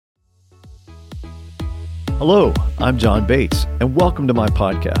Hello, I'm John Bates, and welcome to my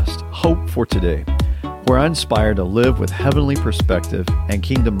podcast, Hope for Today, where I inspire to live with heavenly perspective and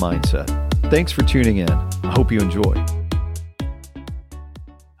kingdom mindset. Thanks for tuning in. I hope you enjoy.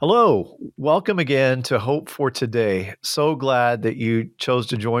 Hello, welcome again to Hope for Today. So glad that you chose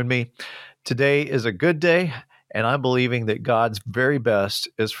to join me. Today is a good day, and I'm believing that God's very best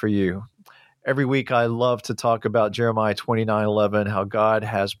is for you. Every week, I love to talk about Jeremiah 29:11, how God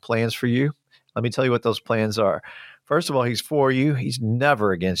has plans for you. Let me tell you what those plans are. First of all, He's for you. He's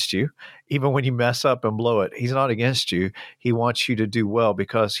never against you. Even when you mess up and blow it, He's not against you. He wants you to do well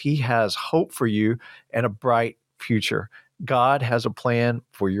because He has hope for you and a bright future. God has a plan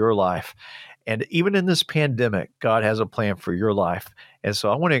for your life. And even in this pandemic, God has a plan for your life. And so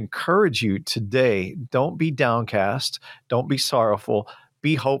I want to encourage you today, don't be downcast, don't be sorrowful,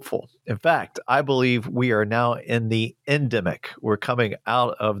 be hopeful. In fact, I believe we are now in the endemic. We're coming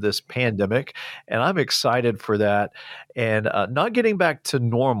out of this pandemic, and I'm excited for that. And not getting back to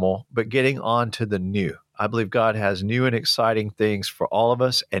normal, but getting on to the new. I believe God has new and exciting things for all of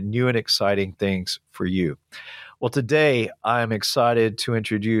us and new and exciting things for you. Well, today I'm excited to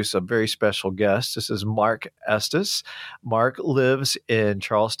introduce a very special guest. This is Mark Estes. Mark lives in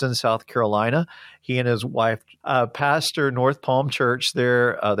Charleston, South Carolina. He and his wife pastor North Palm Church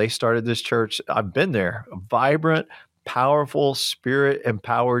there. They started this church. I've been there. A vibrant, powerful,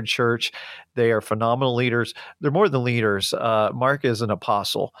 spirit-empowered church. They are phenomenal leaders. They're more than leaders. Mark is an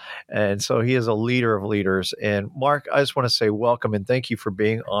apostle, and so he is a leader of leaders. And Mark, I just want to say welcome and thank you for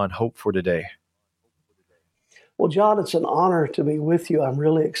being on Hope for Today. Well, John, it's an honor to be with you. I'm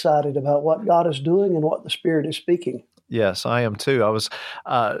really excited about what God is doing and what the Spirit is speaking. Yes, I am too. I was,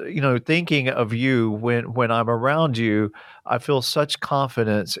 thinking of you when I'm around you. I feel such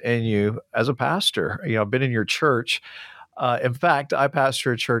confidence in you as a pastor. I've been in your church. In fact, I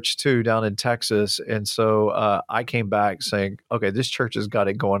pastor a church too down in Texas. And so I came back saying, okay, this church has got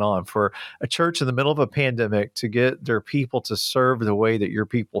it going on. For a church in the middle of a pandemic to get their people to serve the way that your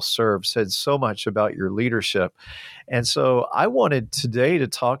people serve said so much about your leadership. And so I wanted today to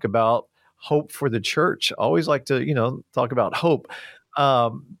talk about hope for the church. I always like to, talk about hope.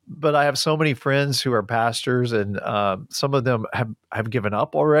 But I have so many friends who are pastors, and some of them have given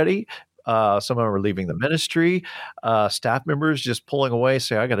up already. Some of them are leaving the ministry. Staff members just pulling away,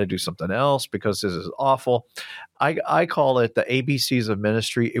 say, I got to do something else because this is awful. I call it the ABCs of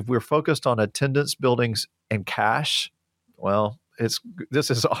ministry. If we're focused on attendance, buildings, and cash, well,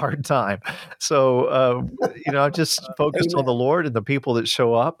 this is a hard time. So, I'm just focused on the Lord and the people that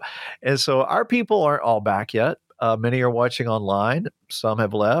show up. And so our people aren't all back yet. Many are watching online. Some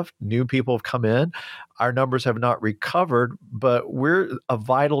have left. New people have come in. Our numbers have not recovered, but we're a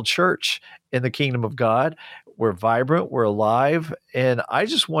vital church in the kingdom of God. We're vibrant. We're alive. And I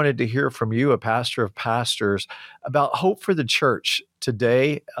just wanted to hear from you, a pastor of pastors, about hope for the church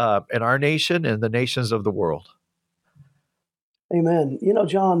today in our nation and the nations of the world. Amen.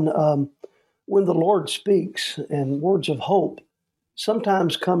 John, when the Lord speaks and words of hope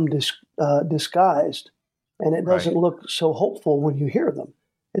sometimes come disguised, and it doesn't look so hopeful when you hear them.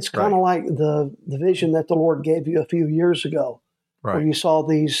 It's kind of like the vision that the Lord gave you a few years ago, where you saw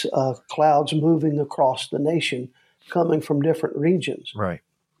these clouds moving across the nation, coming from different regions. Right.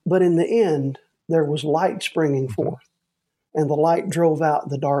 But in the end, there was light springing forth, and the light drove out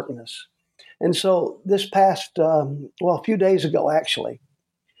the darkness. And so this past, a few days ago, actually,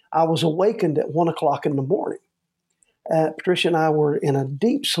 I was awakened at 1 o'clock in the morning. Patricia and I were in a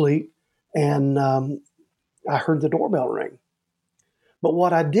deep sleep, and I heard the doorbell ring. But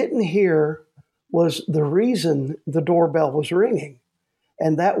what I didn't hear was the reason the doorbell was ringing,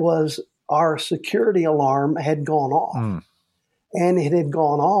 and that was our security alarm had gone off. And it had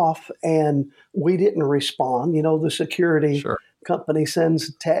gone off, and we didn't respond. The security company sends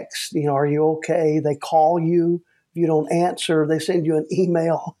a text, are you okay? They call you. If you don't answer, they send you an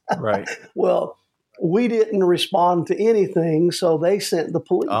email. Right. Well, we didn't respond to anything, so they sent the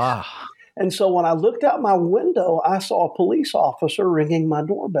police. And so when I looked out my window, I saw a police officer ringing my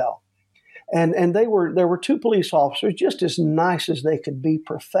doorbell. And there were two police officers, just as nice as they could be,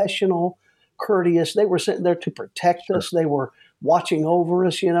 professional, courteous. They were sitting there to protect us. They were watching over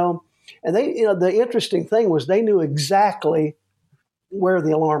us, And they, the interesting thing was they knew exactly where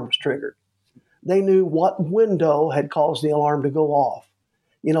the alarm was triggered. They knew what window had caused the alarm to go off.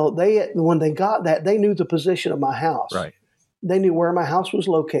 When they got that, they knew the position of my house. Right. They knew where my house was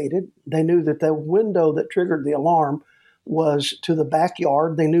located. They knew that the window that triggered the alarm was to the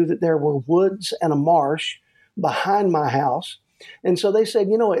backyard. They knew that there were woods and a marsh behind my house. And so they said,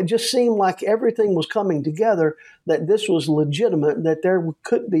 it just seemed like everything was coming together, that this was legitimate, that there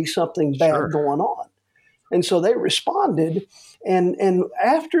could be something bad going on. And so they responded. And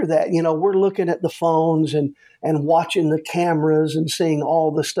after that, we're looking at the phones and watching the cameras and seeing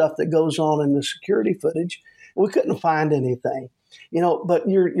all the stuff that goes on in the security footage. We couldn't find anything, but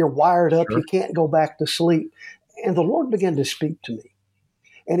you're wired up. Sure. You can't go back to sleep. And the Lord began to speak to me.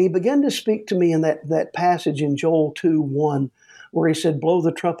 And he began to speak to me in that passage in Joel 2:1, where he said, blow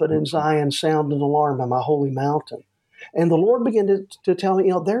the trumpet in Zion, sound an alarm on my holy mountain. And the Lord began to tell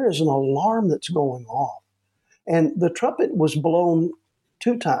me, there is an alarm that's going off. And the trumpet was blown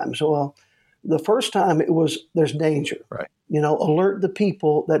 2 times. Well, the first time it was, there's danger. Right. Alert the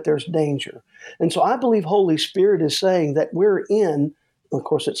people that there's danger. And so I believe Holy Spirit is saying that we're in, of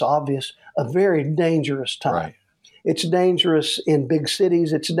course it's obvious, a very dangerous time. Right. It's dangerous in big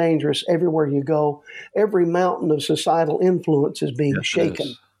cities. It's dangerous everywhere you go. Every mountain of societal influence is being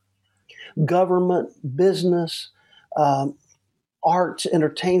shaken. Government, business, arts,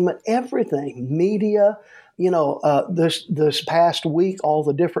 entertainment, everything, media. This past week, all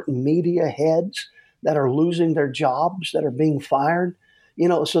the different media heads that are losing their jobs, that are being fired.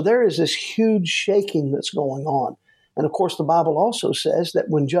 So there is this huge shaking that's going on. And of course, the Bible also says that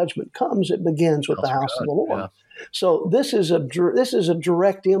when judgment comes, it begins with the house of the Lord. Yeah. So this is a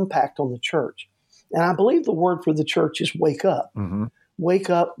direct impact on the church. And I believe the word for the church is wake up. Mm-hmm. Wake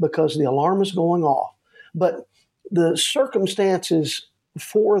up, because the alarm is going off. But the circumstances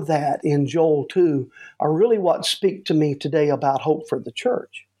for that in Joel 2 are really what speak to me today about hope for the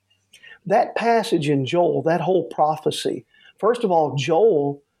church. That passage in Joel, that whole prophecy, first of all,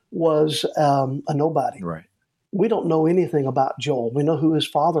 Joel was a nobody. Right. We don't know anything about Joel. We know who his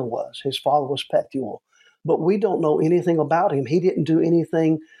father was. His father was Pethuel. But we don't know anything about him. He didn't do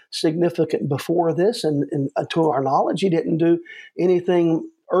anything significant before this, and to our knowledge, he didn't do anything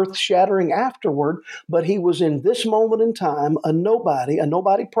earth-shattering afterward, but he was in this moment in time a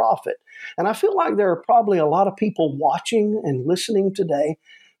nobody prophet. And I feel like there are probably a lot of people watching and listening today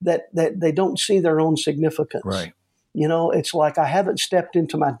that they don't see their own significance. Right. It's like, I haven't stepped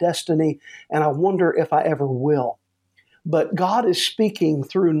into my destiny, and I wonder if I ever will. But God is speaking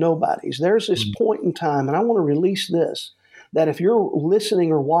through nobodies. There's this point in time, and I want to release this, that if you're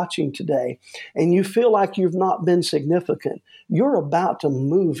listening or watching today and you feel like you've not been significant, you're about to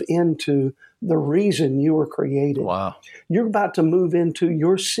move into the reason you were created. Wow. You're about to move into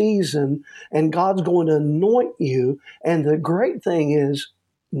your season, and God's going to anoint you. And the great thing is,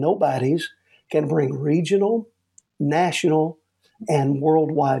 nobodies can bring regional, national, and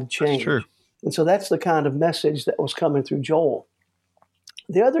worldwide change. That's true. And so that's the kind of message that was coming through Joel.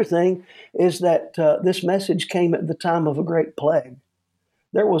 The other thing is that this message came at the time of a great plague.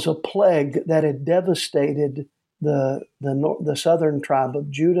 There was a plague that had devastated the southern tribe of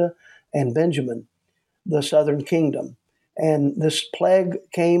Judah and Benjamin, the southern kingdom. And this plague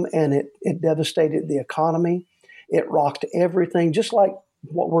came and it devastated the economy. It rocked everything, just like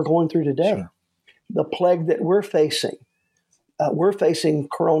what we're going through today. Sure. The plague that we're facing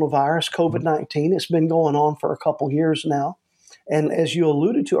coronavirus, COVID-19. It's been going on for a couple years now. And as you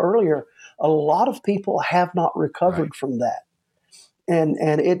alluded to earlier, a lot of people have not recovered from that. And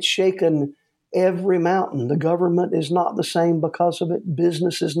it's shaken every mountain. The government is not the same because of it.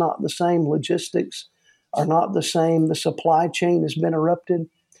 Business is not the same. Logistics are not the same. The supply chain has been erupted.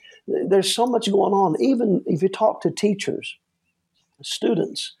 There's so much going on. Even if you talk to teachers,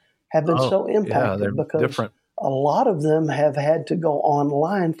 students have been so impacted because different. A lot of them have had to go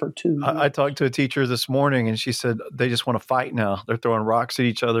online for 2 years. I talked to a teacher this morning, and she said they just want to fight now. They're throwing rocks at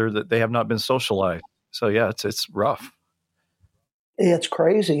each other, that they have not been socialized. So, yeah, it's rough. It's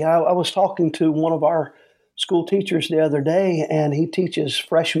crazy. I was talking to one of our school teachers the other day, and he teaches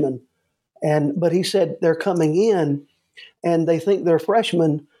freshmen. But he said they're coming in, and they think they're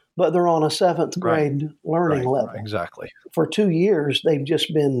freshmen, but they're on a 7th grade learning level. Right, exactly. For 2 years, they've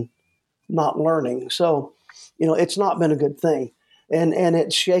just been not learning. So, it's not been a good thing. And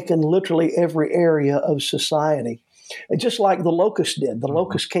it's shaken literally every area of society. Just like the locust did. The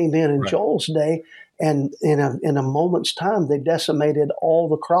locust came in Joel's day, and in a moment's time, they decimated all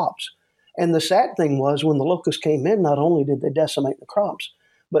the crops. And the sad thing was, when the locust came in, not only did they decimate the crops,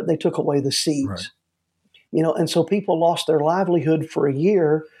 but they took away the seeds. Right. And so people lost their livelihood for a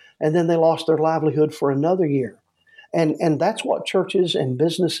year, and then they lost their livelihood for another year. And that's what churches and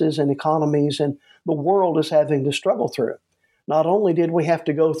businesses and economies and the world is having to struggle through. Not only did we have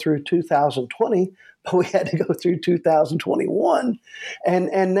to go through 2020, but we had to go through 2021.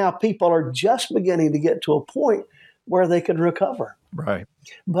 And now people are just beginning to get to a point where they could recover. Right.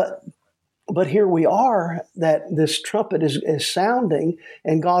 But here we are, that this trumpet is sounding,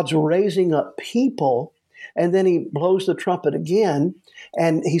 and God's raising up people. And then he blows the trumpet again,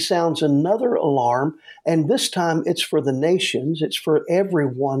 and he sounds another alarm. And this time it's for the nations, it's for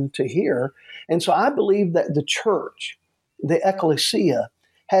everyone to hear. And so I believe that the church, the ecclesia,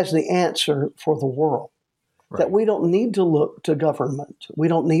 has the answer for the world. Right. That we don't need to look to government. We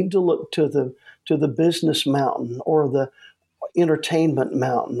don't need to look to the business mountain or the entertainment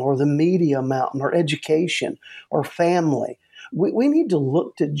mountain or the media mountain or education or family. We need to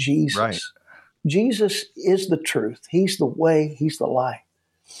look to Jesus. Right. Jesus is the truth. He's the way. He's the life.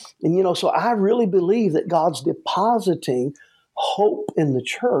 And, so I really believe that God's depositing hope in the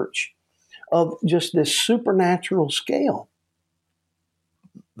church of just this supernatural scale.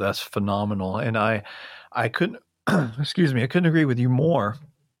 That's phenomenal. And I couldn't, excuse me, I couldn't agree with you more.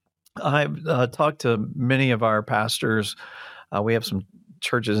 I've talked to many of our pastors. We have some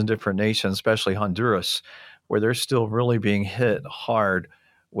churches in different nations, especially Honduras, where they're still really being hit hard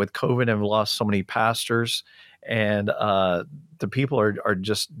with COVID and have lost so many pastors. And the people are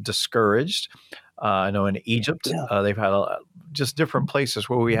just discouraged. I know in Egypt, they've had just different places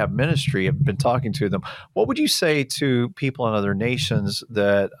where we have ministry. I've been talking to them. What would you say to people in other nations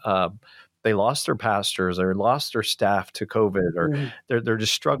that they lost their pastors or lost their staff to COVID, or they're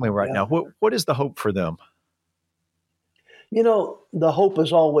just struggling right now? What is the hope for them? The hope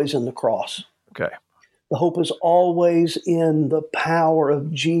is always in the cross. Okay. The hope is always in the power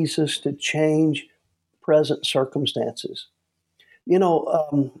of Jesus to change present circumstances.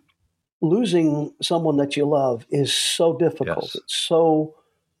 Losing someone that you love is so difficult. Yes. It's so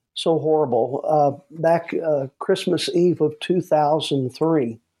horrible. Back Christmas Eve of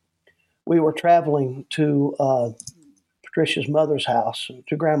 2003, we were traveling to Patricia's mother's house,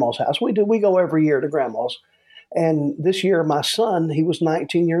 to Grandma's house. We go every year to Grandma's. And this year, my son, he was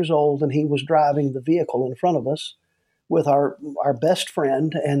 19 years old, and he was driving the vehicle in front of us with our best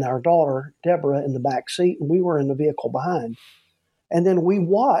friend and our daughter, Deborah, in the back seat, and we were in the vehicle behind. And then we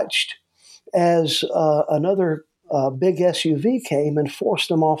watched as another big SUV came and forced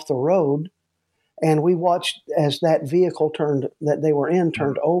them off the road. And we watched as that vehicle that they were in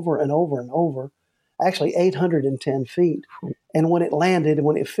turned over and over and over, actually 810 feet. And when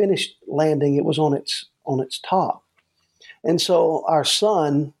it finished landing, it was on its top. And so our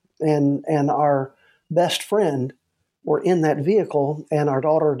son and our best friend were in that vehicle, and our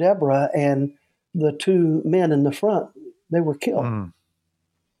daughter Deborah and the two men in the front, they were killed.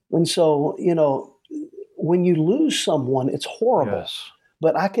 And so, when you lose someone, it's horrible. Yes.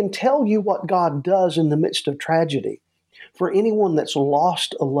 But I can tell you what God does in the midst of tragedy. For anyone that's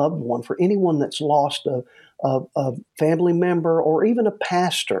lost a loved one, for anyone that's lost a family member, or even a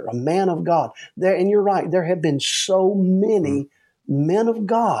pastor, a man of God. And you're right, there have been so many men of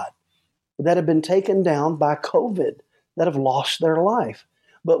God that have been taken down by COVID, that have lost their life.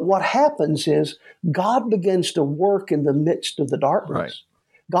 But what happens is God begins to work in the midst of the darkness. Right.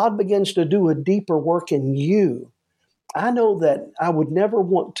 God begins to do a deeper work in you. I know that I would never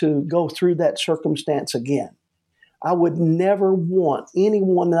want to go through that circumstance again. I would never want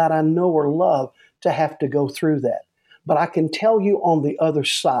anyone that I know or love to have to go through that. But I can tell you on the other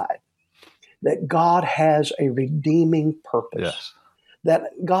side that God has a redeeming purpose. Yes.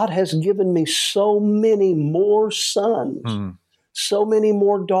 That God has given me so many more sons, so many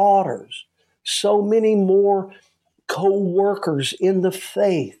more daughters, so many more co-workers in the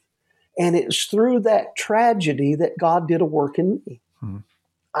faith. And it's through that tragedy that God did a work in me.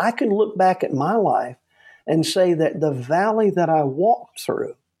 I can look back at my life and say that the valley that I walked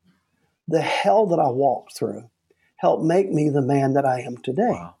through, the hell that I walked through, helped make me the man that I am today.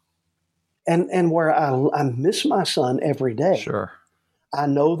 Wow. And where I miss my son every day. Sure. I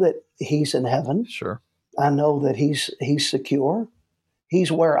know that he's in heaven. Sure. I know that he's secure.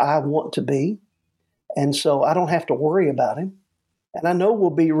 He's where I want to be. And so I don't have to worry about him. And I know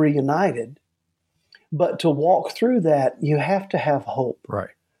we'll be reunited. But to walk through that, you have to have hope. Right.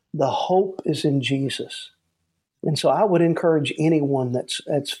 The hope is in Jesus. And so I would encourage anyone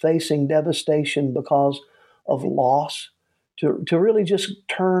that's facing devastation because of loss to really just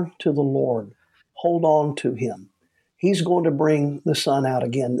turn to the Lord. Hold on to him. He's going to bring the sun out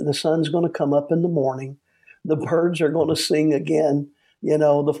again. The sun's going to come up in the morning. The birds are going to sing again.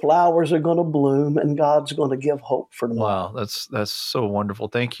 The flowers are going to bloom, and God's going to give hope for tomorrow. Wow, that's so wonderful.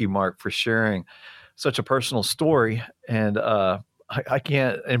 Thank you, Mark, for sharing such a personal story. And I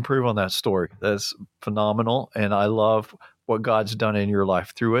can't improve on that story. That's phenomenal. And I love what God's done in your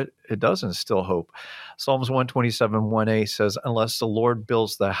life through it. It does instill hope. Psalms 127:1a says, unless the Lord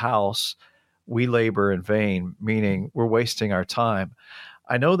builds the house, we labor in vain, meaning we're wasting our time.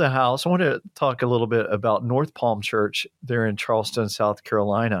 I know the house. I want to talk a little bit about North Palm Church there in Charleston, South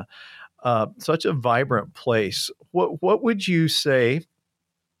Carolina. such a vibrant place. What would you say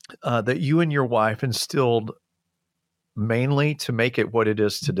that you and your wife instilled mainly to make it what it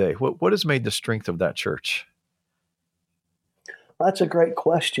is today? What has made the strength of that church? That's a great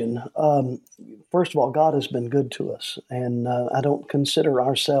question. First of all, God has been good to us, and I don't consider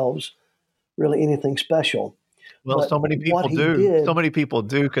ourselves really anything special. Well, But so many what people He do. So did, many people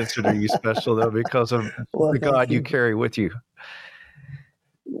do consider you special, though, because of well, the thank God you you. carry with you.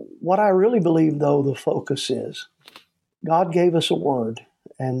 What I really believe, though, the focus is God gave us a word,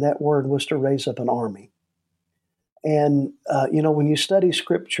 and that word was to raise up an army. And when you study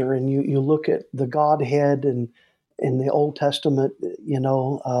Scripture and you look at the Godhead and in the Old Testament,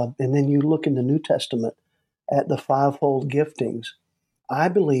 and then you look in the New Testament at the fivefold giftings, I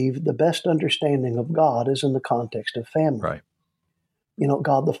believe the best understanding of God is in the context of family. Right.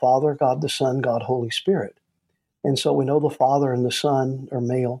 God the Father, God the Son, God Holy Spirit. And so we know the Father and the Son are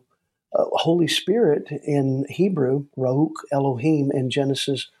male. Holy Spirit in Hebrew, Ruach, Elohim in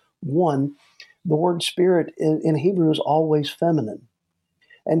Genesis 1, the word spirit in Hebrew is always feminine.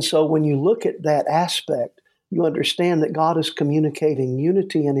 And so when you look at that aspect, you understand that God is communicating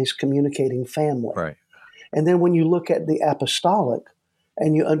unity and He's communicating family. Right. And then when you look at the apostolic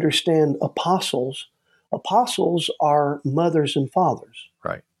and you understand apostles are mothers and fathers.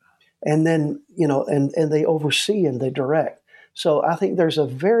 Right. And then, and they oversee and they direct. So I think there's a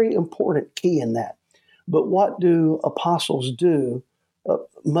very important key in that. But what do apostles do?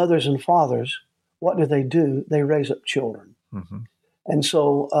 Mothers and fathers, what do? They raise up children. Mm-hmm. And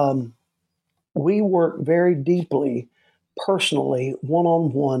so we work very deeply, personally,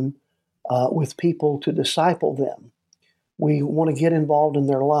 one-on-one with people to disciple them. We want to get involved in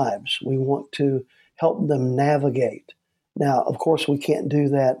their lives. We want to help them navigate. Now, of course, we can't do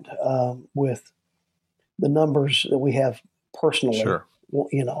that with the numbers that we have personally, Sure.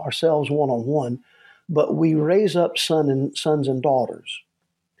 Ourselves one-on-one, but we raise up sons and daughters.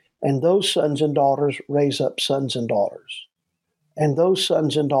 And those sons and daughters raise up sons and daughters. And those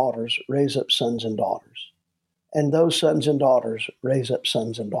sons and daughters raise up sons and daughters. And those sons and daughters raise up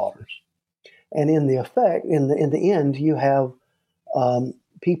sons and daughters. And in the effect, in the end, you have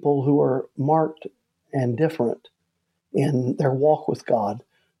people who are marked and different in their walk with God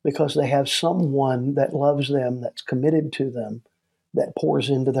because they have someone that loves them, that's committed to them, that pours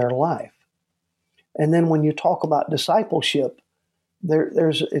into their life. And then when you talk about discipleship,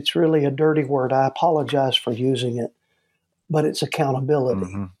 it's really a dirty word. I apologize for using it, but it's accountability.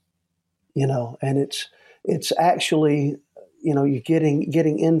 Mm-hmm. And it's actually, you're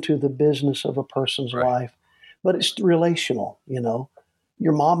getting into the business of a person's Right. life, but it's relational.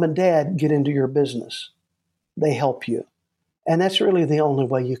 Your mom and dad get into your business. They help you. And that's really the only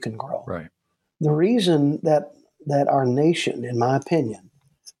way you can grow. Right. The reason that our nation, in my opinion,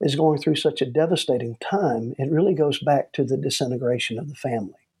 is going through such a devastating time, it really goes back to the disintegration of the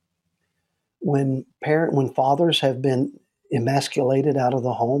family. When fathers have been emasculated out of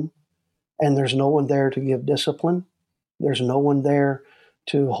the home, and there's no one there to give discipline, there's no one there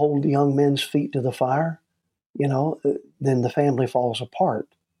to hold young men's feet to the fire, then the family falls apart.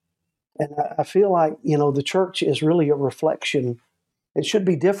 And I feel like, the church is really a reflection. It should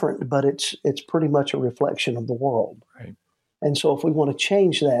be different, but it's pretty much a reflection of the world. Right. And so if we want to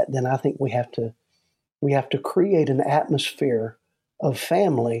change that, then I think we have to create an atmosphere of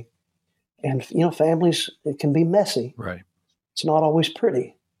family. And, families, it can be messy. Right. It's not always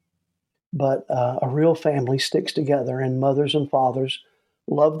pretty. But a real family sticks together, and mothers and fathers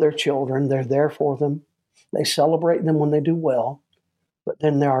love their children. They're there for them. They celebrate them when they do well. But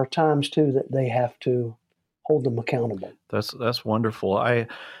then there are times, too, that they have to hold them accountable. That's wonderful. I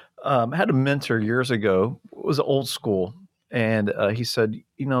had a mentor years ago. It was old school. And he said,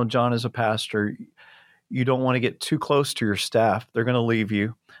 John, as a pastor, you don't want to get too close to your staff. They're going to leave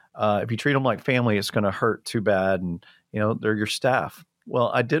you. If you treat them like family, it's going to hurt too bad. And, they're your staff.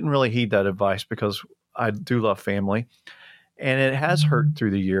 Well, I didn't really heed that advice because I do love family. And it has hurt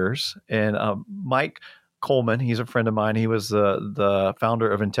through the years. And Mike Coleman, he's a friend of mine. He was the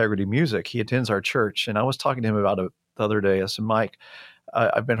founder of Integrity Music. He attends our church. And I was talking to him about it the other day. I said, Mike,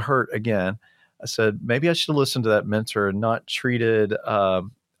 I've been hurt again. I said, maybe I should listen to that mentor and not treated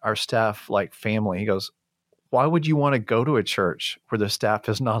our staff like family. He goes, why would you want to go to a church where the staff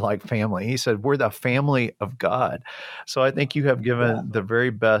is not like family? He said, we're the family of God. So I think you have given the very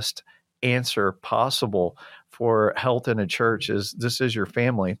best answer possible for health in a church is this is your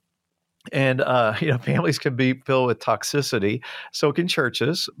family. And, families can be filled with toxicity. So can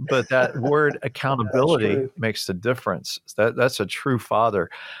churches. But that word That's accountability true. makes the difference. That's a true father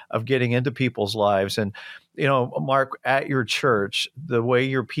of getting into people's lives. And, Mark, at your church, the way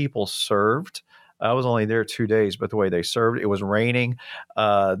your people served, I was only there 2 days, but the way they served, it was raining.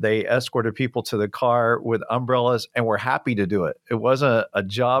 They escorted people to the car with umbrellas and were happy to do it. It wasn't a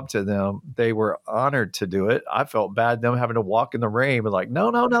job to them. They were honored to do it. I felt bad them having to walk in the rain, but like, no,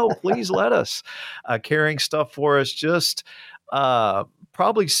 no, no, please let us. Carrying stuff for us, just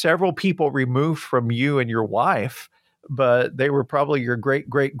probably several people removed from you and your wife, but they were probably your great,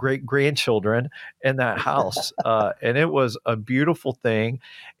 great, great grandchildren in that house. And it was a beautiful thing.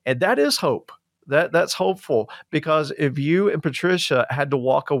 And that is hope. That's hopeful, because if you and Patricia had to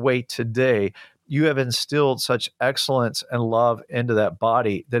walk away today, you have instilled such excellence and love into that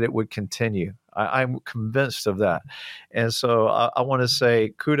body that it would continue. I'm convinced of that. And so I want to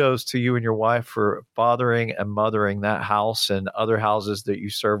say kudos to you and your wife for fathering and mothering that house and other houses that you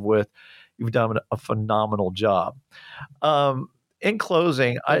serve with. You've done a phenomenal job. In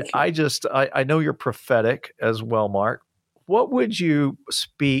closing, Thank you. I know you're prophetic as well, Mark. What would you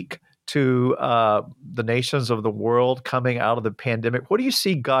speak to the nations of the world coming out of the pandemic? What do you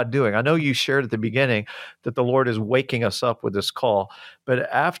see God doing? I know you shared at the beginning that the Lord is waking us up with this call, but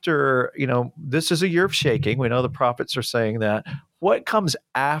after, this is a year of shaking. We know the prophets are saying that. What comes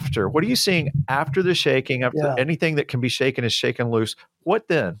after? What are you seeing after the shaking? After Yeah, anything that can be shaken is shaken loose. What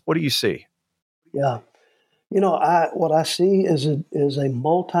then? What do you see? yeah. What I see is a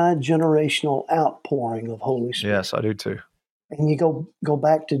multi-generational outpouring of Holy Spirit. Yes, I do too. And you go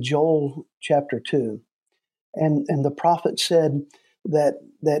back to Joel chapter 2, and the prophet said that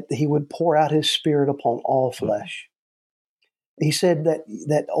he would pour out his spirit upon all flesh. He said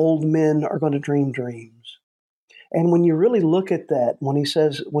that old men are going to dream dreams. And when you really look at that, when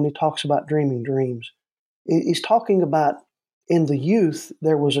he talks about dreaming dreams, he's talking about in the youth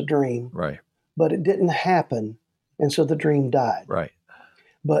there was a dream, Right, but it didn't happen, and so the dream died. right.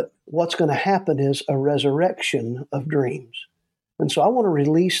 But what's going to happen is a resurrection of dreams. And so I want to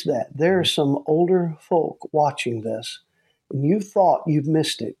release that. There are some older folk watching this, and you thought you've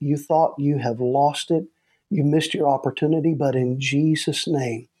missed it. You thought you have lost it. You missed your opportunity, but in Jesus'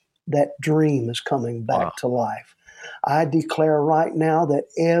 name, that dream is coming Wow. back to life. I declare right now that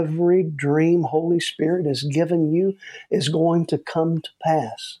every dream Holy Spirit has given you is going to come to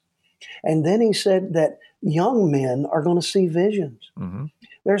pass. And then he said that young men are going to see visions. Mm-hmm.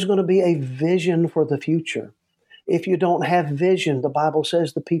 There's going to be a vision for the future. If you don't have vision, the Bible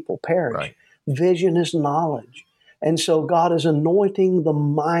says the people perish. Right. Vision is knowledge. And so God is anointing the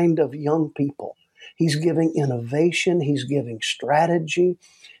mind of young people. He's giving innovation. He's giving strategy.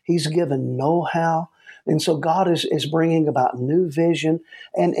 He's given know-how. And so God is bringing about new vision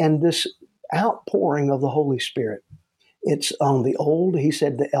and this outpouring of the Holy Spirit. It's on the old. He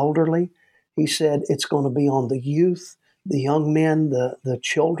said the elderly. He said it's going to be on the youth, the young men, the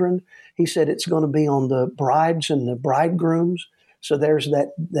children. He said it's going to be on the brides and the bridegrooms. So there's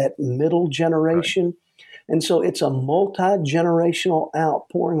that middle generation. Right. And so it's a multi-generational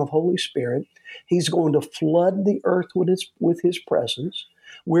outpouring of Holy Spirit. He's going to flood the earth with his presence.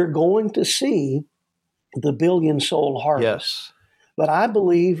 We're going to see the billion-soul harvest. Yes. But I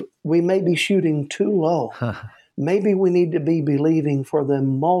believe we may be shooting too low. Maybe we need to be believing for the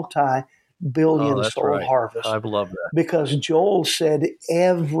multi-billion soul harvest. I love that. Because Joel said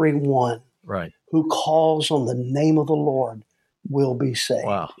everyone who calls on the name of the Lord will be saved.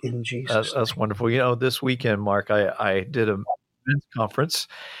 Wow. In Jesus' That's wonderful. This weekend, Mark, I did a men's conference,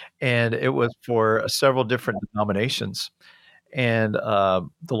 and it was for several different denominations. And the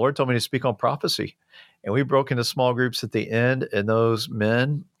Lord told me to speak on prophecy. And we broke into small groups at the end, and those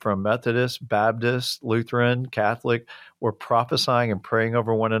men from Methodist, Baptist, Lutheran, Catholic were prophesying and praying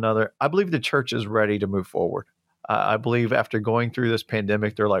over one another. I believe the church is ready to move forward. I believe after going through this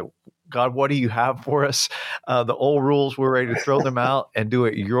pandemic, they're like, God, what do you have for us? The old rules, we're ready to throw them out and do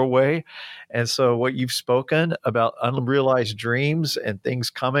it your way. And so what you've spoken about unrealized dreams and things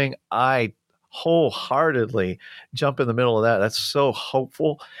coming, I wholeheartedly jump in the middle of that. That's so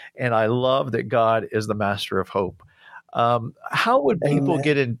hopeful. And I love that God is the master of hope. How would people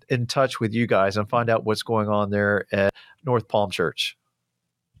get in touch with you guys and find out what's going on there at North Palm Church?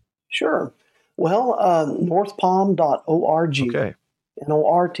 Sure. Well, northpalm.org. Okay.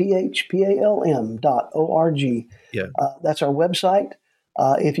 northpalm.org. Yeah. That's our website.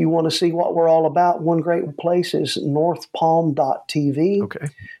 If you want to see what we're all about, one great place is northpalm.tv. Okay.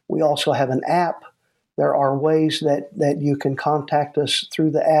 We also have an app. There are ways that you can contact us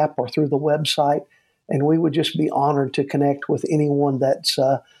through the app or through the website, and we would just be honored to connect with anyone that's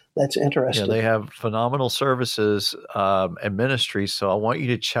That's interesting. Yeah, they have phenomenal services and ministries. So I want you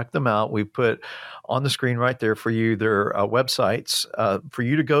to check them out. We put on the screen right there for you their websites for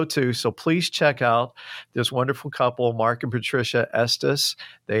you to go to. So please check out this wonderful couple, Mark and Patricia Estes.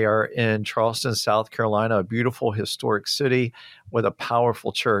 They are in Charleston, South Carolina, a beautiful historic city with a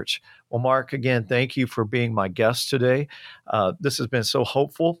powerful church. Well, Mark, again, thank you for being my guest today. This has been so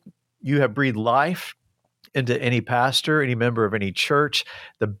hopeful. You have breathed life into any pastor, any member of any church.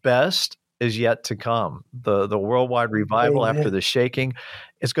 The best is yet to come. The worldwide revival Amen. after the shaking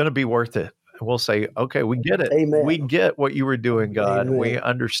is going to be worth it. We'll say, okay, we get it. Amen. We get what you were doing, God. Amen. We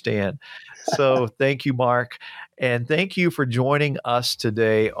understand. So thank you, Mark. And thank you for joining us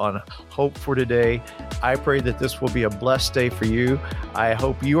today on Hope for Today. I pray that this will be a blessed day for you. I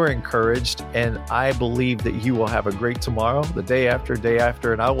hope you are encouraged, and I believe that you will have a great tomorrow, the day after,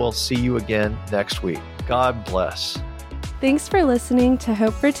 and I will see you again next week. God bless. Thanks for listening to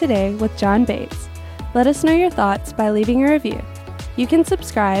Hope for Today with John Bates. Let us know your thoughts by leaving a review. You can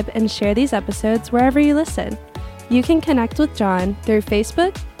subscribe and share these episodes wherever you listen. You can connect with John through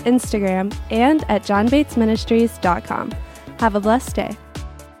Facebook, Instagram, and at johnbatesministries.com. Have a blessed day.